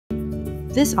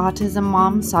This autism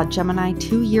mom saw Gemiini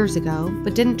 2 years ago,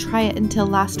 but didn't try it until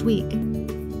last week.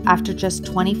 After just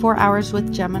 24 hours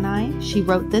with Gemiini, she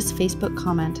wrote this Facebook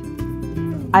comment.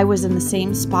 "I was in the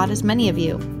same spot as many of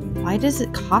you. Why does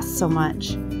it cost so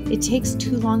much? It takes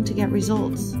too long to get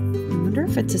results. I wonder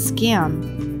if it's a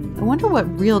scam. I wonder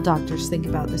what real doctors think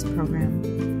about this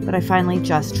program. But I finally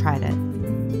just tried it."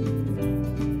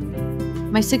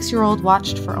 My 6-year-old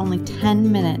watched for only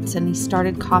 10 minutes and he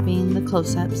started copying the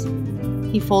close-ups.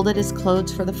 He folded his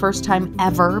clothes for the first time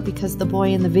ever because the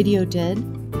boy in the video did.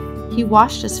 He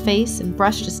washed his face and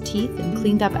brushed his teeth and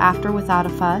cleaned up after without a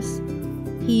fuss.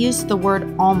 He used the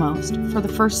word almost for the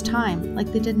first time,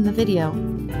 like they did in the video.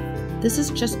 This is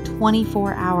just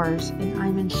 24 hours, and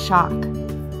I'm in shock.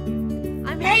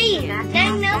 Hey,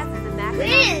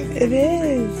 It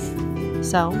is.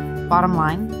 So, bottom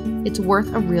line, it's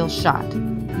worth a real shot.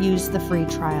 Use the free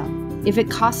trial. If it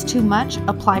costs too much,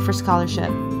 apply for scholarship.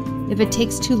 If it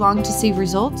takes too long to see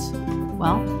results,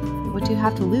 well, what do you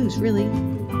have to lose, really?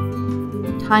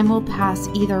 Time will pass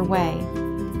either way.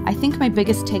 I think my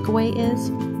biggest takeaway is,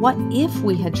 what if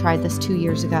we had tried this 2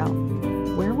 years ago?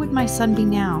 Where would my son be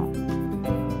now?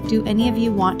 Do any of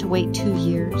you want to wait 2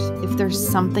 years if there's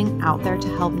something out there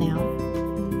to help now?